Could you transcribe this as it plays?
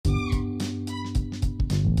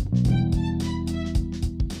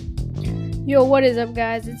Yo, what is up,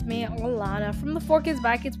 guys? It's me, Alana, from the 4Kids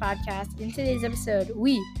by Kids podcast. In today's episode,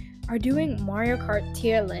 we are doing Mario Kart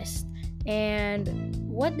tier list. And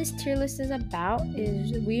what this tier list is about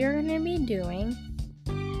is we are going to be doing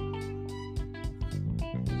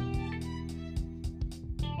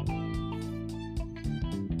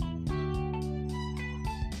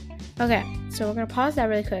Okay, so we're going to pause that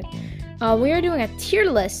really quick. We are doing a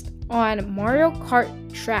tier list on Mario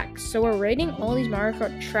Kart tracks. So we're rating all these Mario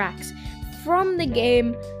Kart tracks from the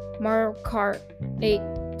game Mario Kart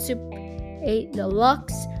 8 Super 8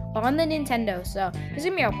 Deluxe on the Nintendo. So this is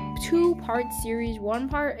going to be a two-part series. One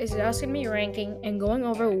part is us going to be ranking and going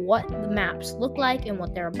over what the maps look like and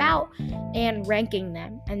what they're about and ranking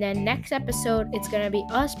them. And then next episode, it's going to be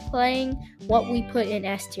us playing what we put in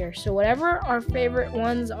S tier. So whatever our favorite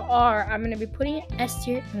ones are, I'm going to be putting it S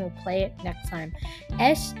tier and we'll play it next time.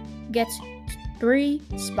 S gets 3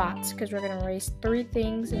 spots because we're going to race 3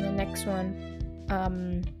 things in the next one.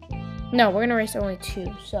 No, we're going to race only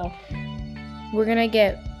 2. So we're going to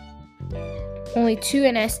get only 2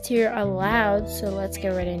 in S tier allowed, so let's get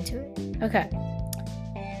right into it. Okay.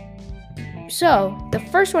 So, the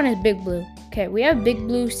first one is Big Blue. Okay, we have Big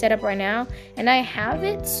Blue set up right now, and I have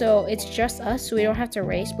it, so it's just us, so we don't have to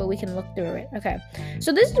race, but we can look through it. Okay,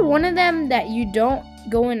 so this is one of them that you don't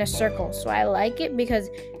go in a circle, so I like it because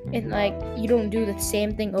it, like, you don't do the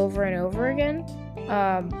same thing over and over again.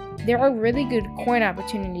 There are really good coin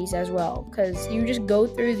opportunities as well, because you just go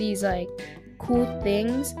through these, like, cool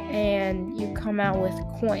things and you come out with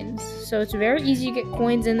coins. So it's very easy to get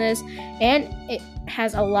coins in this, and it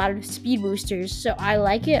has a lot of speed boosters, so I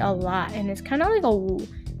like it a lot. And it's kind of like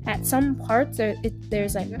at some parts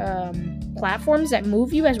there's like platforms that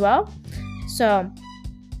move you as well, so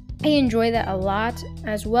I enjoy that a lot,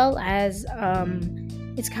 as well as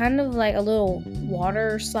it's kind of like a little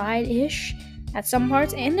water slide-ish at some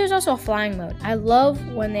parts. And there's also a flying mode. I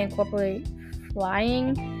love when they incorporate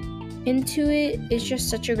flying into it. It's just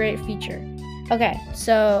such a great feature. Okay,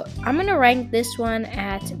 so I'm gonna rank this one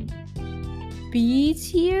at B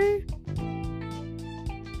tier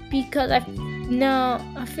because I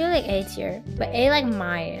feel like A tier, but A like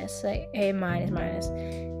minus, like A minus.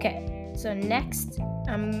 Okay, so next,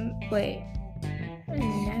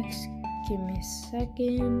 give me a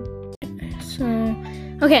second. So,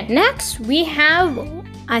 okay, next we have,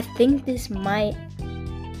 I think this might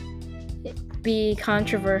be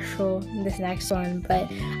controversial, this next one, but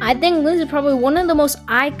I think this is probably one of the most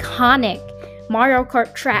iconic Mario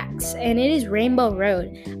Kart tracks, and it is Rainbow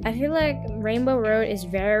Road. I feel like Rainbow Road is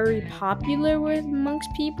very popular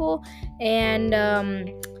amongst people, and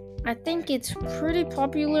I think it's pretty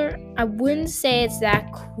popular. I wouldn't say it's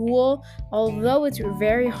that cool, although it's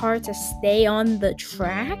very hard to stay on the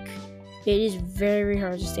track. It is very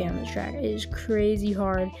hard to stay on the track. It is crazy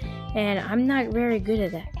hard, and I'm not very good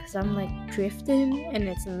at that because I'm like drifting, and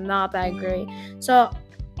it's not that great. So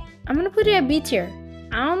I'm gonna put it at B tier.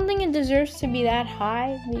 I don't think it deserves to be that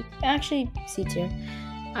high. Actually, C tier.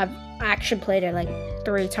 I've actually played it like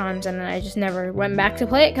 3 times, and I just never went back to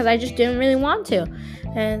play it because I just didn't really want to.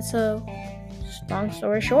 And so, long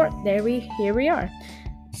story short, here we are.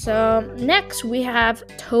 So next we have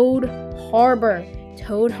Toad Harbor.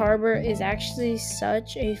 Toad Harbor is actually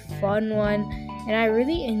such a fun one, and I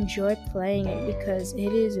really enjoy playing it because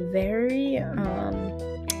it is very,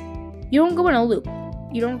 you don't go in a loop.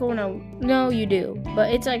 No, you do. But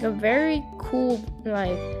it's like a very cool,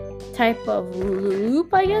 like, type of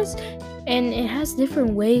loop, I guess. And it has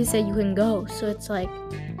different ways that you can go. So it's like,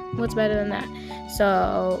 what's better than that?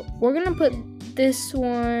 So we're going to put this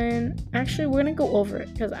one, actually we're gonna go over it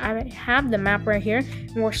because I have the map right here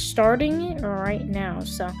and we're starting it right now.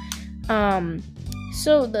 So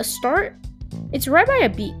the start, it's right by a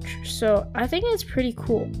beach, so I think it's pretty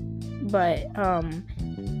cool. But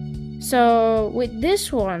so with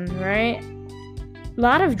this one, right, a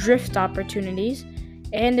lot of drift opportunities,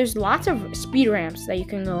 and there's lots of speed ramps that you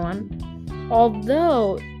can go on,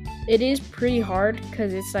 although it is pretty hard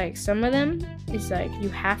because it's like some of them it's like you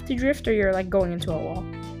have to drift or you're like going into a wall.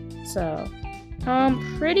 So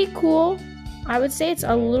pretty cool. I would say it's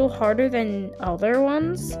a little harder than other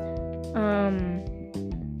ones.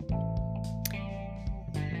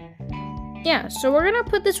 Yeah, so we're gonna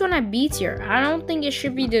put this one at B tier. I don't think it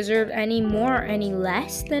should be deserved any more or any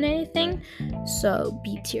less than anything, so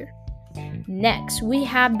B tier. Next, we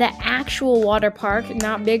have the actual water park,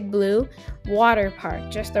 not Big Blue water park,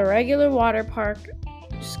 just a regular water park,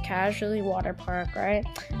 just casually water park, right?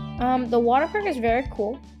 The water park is very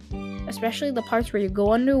cool, especially the parts where you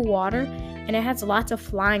go underwater, and it has lots of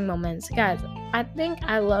flying moments. Guys, I think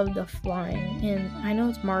I love the flying, and I know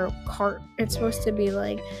it's Mario Kart. It's supposed to be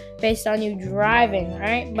like based on you driving,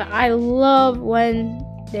 right? But I love when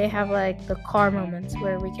they have like the car moments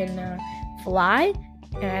where we can fly,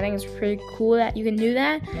 and I think it's pretty cool that you can do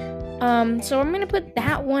that. So I'm gonna put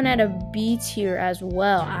that one at a B tier as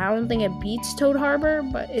well. I don't think it beats Toad Harbor,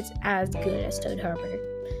 but it's as good as Toad Harbor.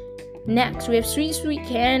 Next, we have Sweet Sweet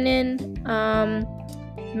Cannon.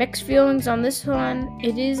 Mixed feelings on this one.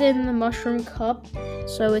 It is in the Mushroom Cup,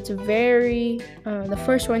 so it's very the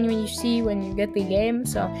first one when you get the game.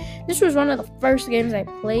 So this was one of the first games I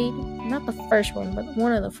played. Not the first one, but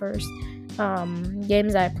one of the first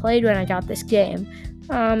games I played when I got this game.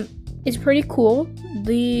 It's pretty cool.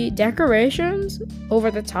 The decorations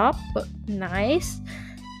over the top, but nice.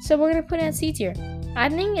 So we're gonna put it at C tier. I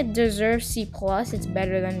think it deserves C+. It's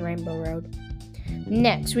better than Rainbow Road.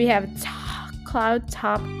 Next, we have Cloud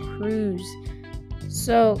Top Cruise.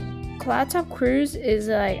 So Cloud Top Cruise is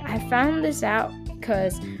like, I found this out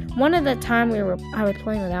because one of the time I was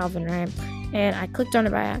playing with Alvin, right? And I clicked on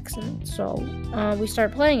it by accident. So we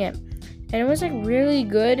started playing it, and it was like really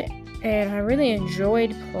good, and I really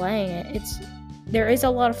enjoyed playing it. There is a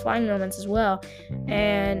lot of flying moments as well,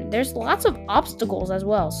 and there's lots of obstacles as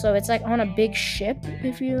well. So it's like on a big ship,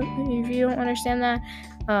 if you don't understand that.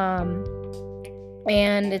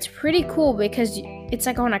 And it's pretty cool because it's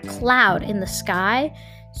like on a cloud in the sky.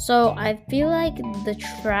 So I feel like the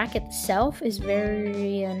track itself is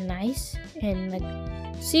very nice. And like,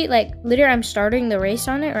 see, like literally I'm starting the race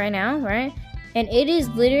on it right now, right? And it is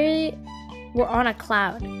literally, we're on a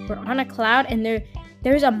cloud. And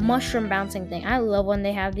there's a mushroom bouncing thing. I love when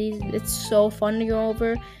they have these. It's so fun to go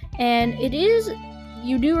over. And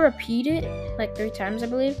you do repeat it like 3 times, I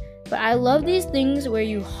believe. But I love these things where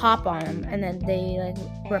you hop on them and then they like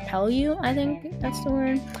repel you. I think that's the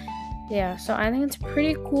word. Yeah, so I think it's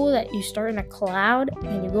pretty cool that you start in a cloud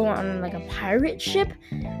and you go on like a pirate ship.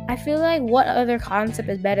 I feel like what other concept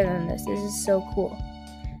is better than this? This is so cool.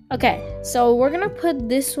 Okay, so we're gonna put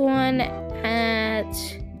this one at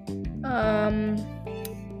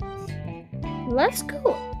let's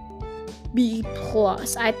go B+.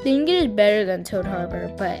 I think it is better than Toad Harbor,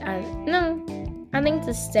 but I think it's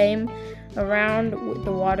the same around with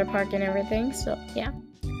the water park and everything. So yeah.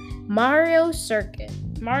 Mario Circuit.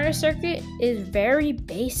 Mario Circuit is very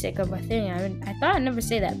basic of a thing. I thought I'd never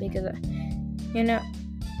say that because, like,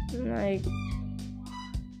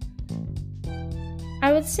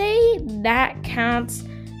 I would say that counts.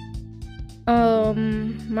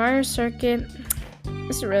 Mario Circuit.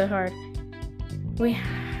 This is really hard. We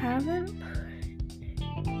haven't.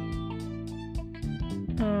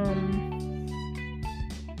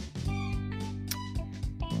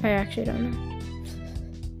 I actually don't know.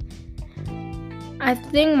 I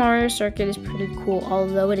think Mario Circuit is pretty cool,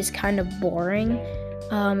 although it is kind of boring.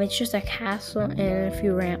 It's just a castle and a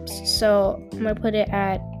few ramps. So I'm gonna put it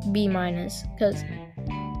at B- because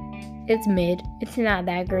it's mid. It's not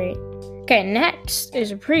that great. Okay, next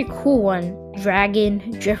is a pretty cool one, Dragon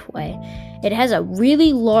Driftway. It has a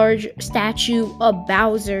really large statue of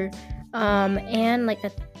Bowser, and like a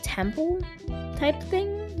temple type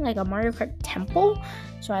thing, like a Mario Kart temple.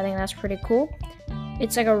 So I think that's pretty cool.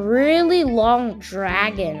 It's like a really long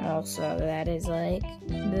dragon also that is like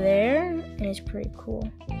there, and it's pretty cool.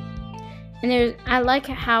 And I like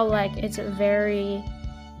how like it's a very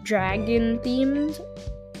dragon themed.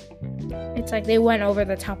 It's like they went over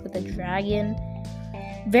the top with the dragon.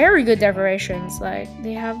 Very good decorations. Like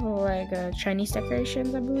they have like Chinese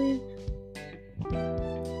decorations, I believe.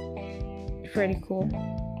 Pretty cool.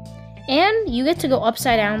 And you get to go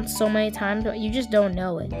upside down so many times, but you just don't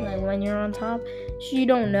know it. Like when you're on top, you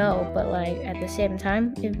don't know. But like at the same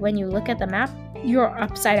time, when you look at the map, you're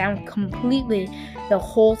upside down completely the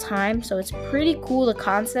whole time. So it's pretty cool, the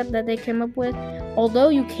concept that they came up with. Although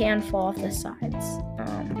you can fall off the sides.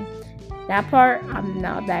 That part I'm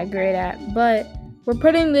not that great at. But we're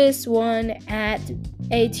putting this one at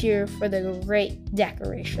A tier for the great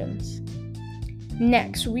decorations.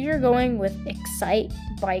 Next, we are going with Excite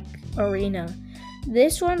Bike Arena.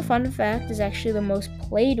 This one, fun fact, is actually the most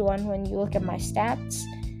played one when you look at my stats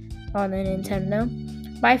on the Nintendo.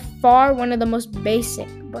 By far one of the most basic,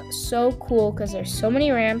 but so cool because there's so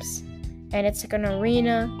many ramps, and it's like an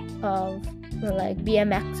arena of like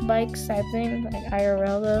BMX bikes, I think, like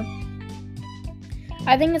IRL though.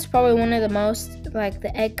 I think it's probably one of the most, like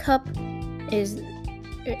the Egg Cup is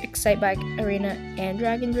Excite Bike Arena and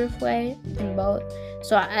Dragon Driftway in both.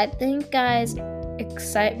 So I think, guys,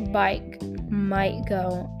 Excite Bike might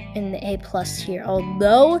go in the A+ tier,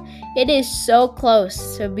 although it is so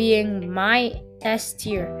close to being my S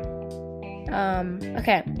tier.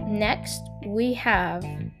 Okay, next we have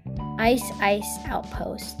Ice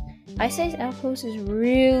Outpost. Ice Outpost is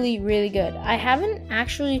really, really good. I haven't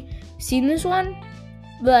actually seen this one,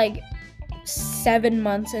 like 7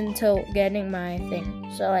 months until getting my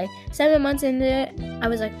thing. So like 7 months into it, I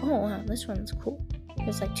was like, oh wow, this one's cool.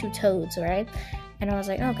 It's like 2 toads, right? And I was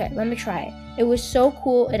like, okay, let me try it. It was so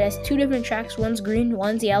cool. It has 2 different tracks. One's green,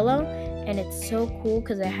 one's yellow. And it's so cool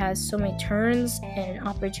because it has so many turns and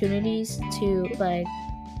opportunities to like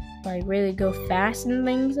really go fast and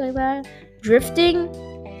things like that. Drifting,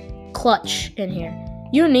 clutch in here.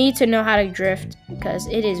 You need to know how to drift because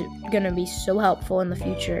it is going to be so helpful in the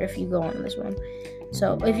future if you go on this one.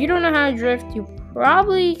 So if you don't know how to drift, you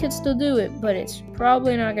probably could still do it, but it's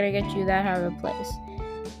probably not going to get you that high of a place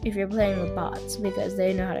if you're playing with bots because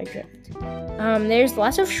they know how to drift. There's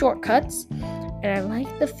lots of shortcuts, and I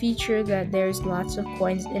like the feature that there's lots of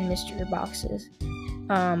coins in mystery boxes.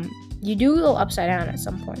 You do go upside down at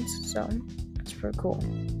some points, so that's pretty cool.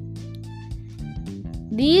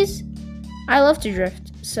 These, I love to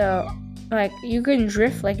drift, so like you can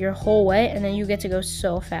drift like your whole way, and then you get to go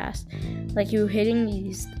so fast. Like you hitting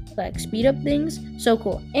these like speed up things, so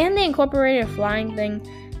cool. And they incorporated a flying thing,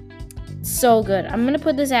 so good. I'm gonna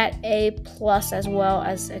put this at A+ as well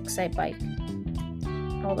as Excite Bike.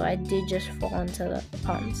 Although I did just fall into the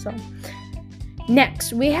pond, so.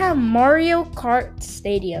 Next, we have Mario Kart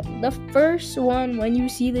Stadium. The first one, when you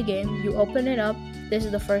see the game, you open it up. This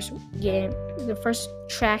is the first game, the first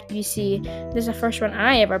track you see. This is the first one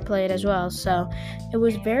I ever played as well. So it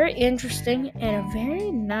was very interesting and a very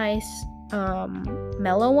nice,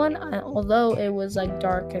 mellow one. Although it was like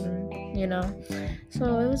dark and,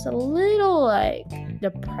 so it was a little like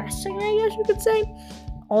depressing, I guess you could say.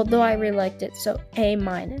 Although I really liked it, so A-.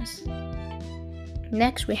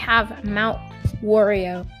 Next, we have Mount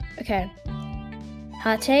Wario. Okay.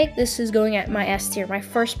 Hot take, this is going at my S tier, my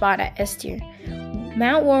first spot at S tier.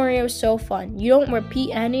 Mount Wario is so fun. You don't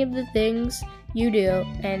repeat any of the things you do,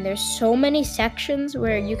 and there's so many sections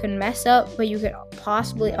where you can mess up, but you could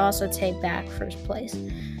possibly also take back first place.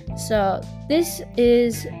 So this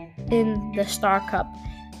is in the Star Cup.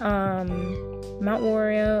 Mount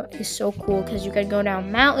Wario is so cool because you can go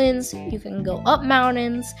down mountains, you can go up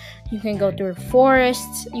mountains, you can go through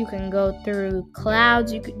forests, you can go through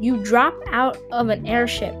clouds, you drop out of an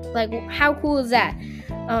airship. Like, how cool is that?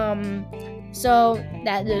 So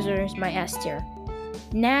that deserves my S tier.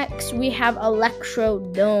 Next, we have Electro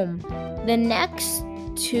Dome. The next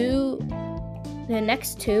two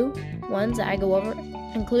ones that I go over,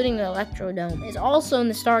 including the Electro Dome, is also in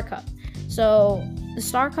the Star Cup. So the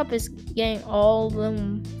Star Cup is getting all of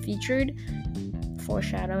them featured,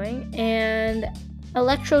 foreshadowing, and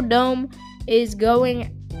Electro Dome is going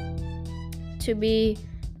to be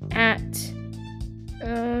at,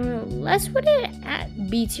 let's put it at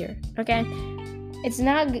B tier, okay? It's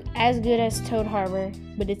not as good as Toad Harbor,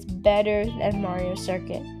 but it's better than Mario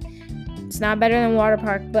Circuit. It's not better than Water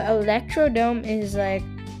Park, but Electro Dome is like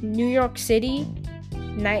New York City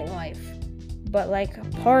nightlife, but like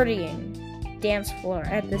partying dance floor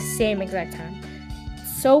at the same exact time.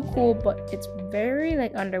 It's so cool, but it's very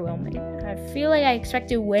like underwhelming. I feel like I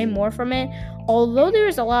expected way more from it, although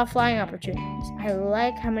there's a lot of flying opportunities. I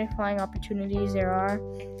like how many flying opportunities there are.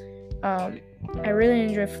 I really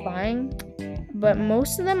enjoy flying, but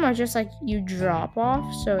most of them are just like you drop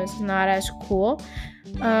off, so it's not as cool.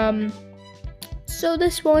 So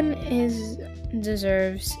this one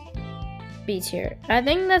deserves B tier. I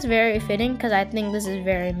think that's very fitting because I think this is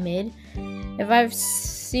very mid. If I've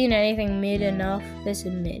seen anything mid enough, this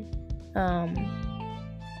is mid. I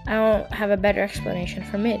don't have a better explanation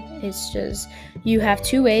for mid. It's just you have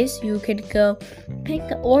 2 ways. You could go pink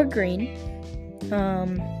or green.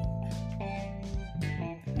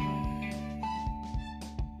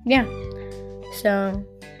 Yeah. So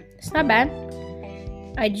it's not bad.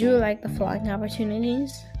 I do like the flying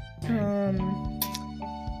opportunities. I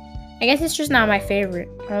guess it's just not my favorite,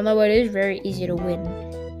 although it is very easy to win.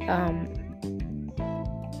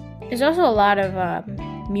 There's also a lot of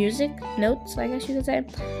music notes, I guess you could say.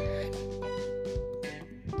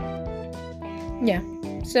 Yeah,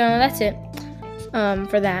 so that's it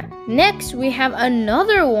for that. Next, we have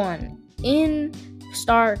another one in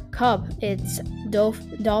Star Cup. It's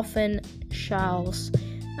Dolphin Shells.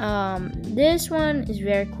 This one is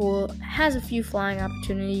very cool. It has a few flying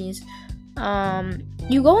opportunities.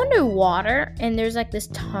 You go underwater, and there's like this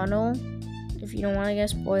tunnel. If you don't want to get a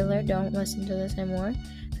spoiler, don't listen to this anymore.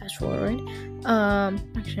 Fast forward.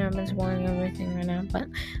 Actually, I've been spoiling everything right now, but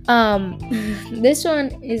this one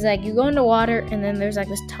is like you go underwater, and then there's like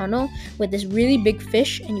this tunnel with this really big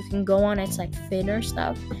fish, and you can go on its like fin or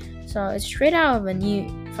stuff. So it's straight out of a new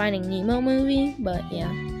Finding Nemo movie, but yeah.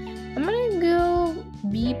 I'm gonna go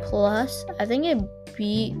B+. I think it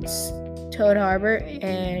beats Toad Harbor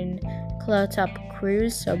and Cloud Top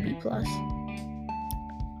Cruise, so B+.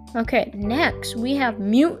 Okay, next we have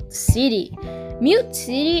Mute City. Mute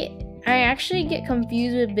City, I actually get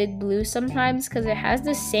confused with Big Blue sometimes because it has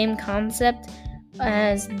the same concept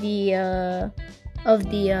as the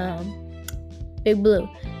Big Blue.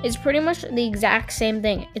 It's pretty much the exact same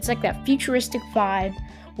thing. It's like that futuristic vibe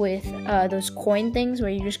with those coin things where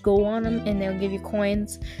you just go on them and they'll give you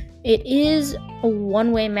coins. It is a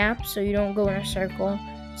one-way map, so you don't go in a circle.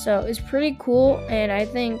 So it's pretty cool, and I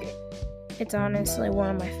think it's honestly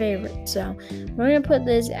one of my favorites. So we're gonna put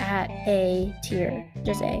this at A tier,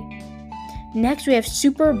 just A. Next we have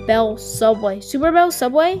Super Bell Subway. Super Bell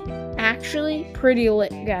Subway, actually pretty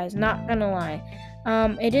lit, guys, not gonna lie.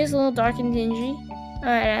 It is a little dark and dingy, and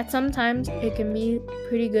at sometimes it can be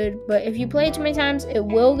pretty good, but if you play it too many times, it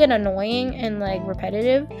will get annoying and like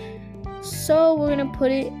repetitive. So we're gonna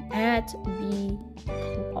put it at B+,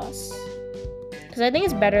 because I think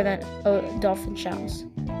it's better than Dolphin Shells.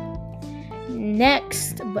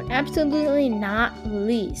 Next, but absolutely not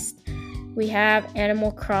least, we have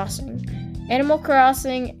Animal Crossing. Animal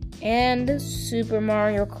Crossing and Super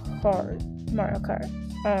Mario Kart.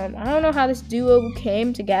 I don't know how this duo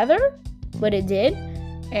came together, but it did.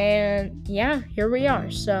 And yeah, here we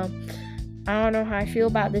are. So I don't know how I feel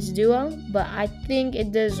about this duo, but I think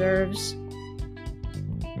it deserves.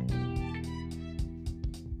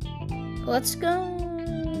 Let's go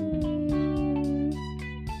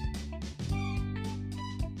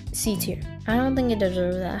C tier. I don't think it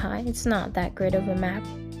deserves that high. It's not that great of a map.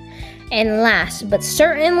 And last, but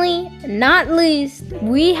certainly not least,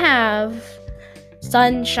 we have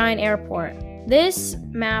Sunshine Airport. This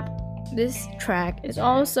map, this track is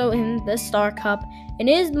also in the Star Cup and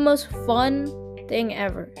is the most fun thing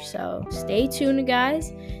ever. So stay tuned,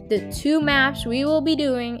 guys. The two maps we will be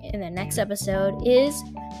doing in the next episode is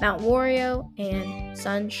Mount Wario and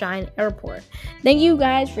Sunshine Airport. Thank you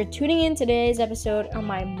guys for tuning in today's episode on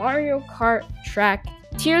my Mario Kart track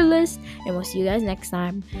tier list, and we'll see you guys next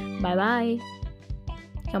time. Bye bye.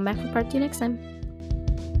 Come back for part 2 next time.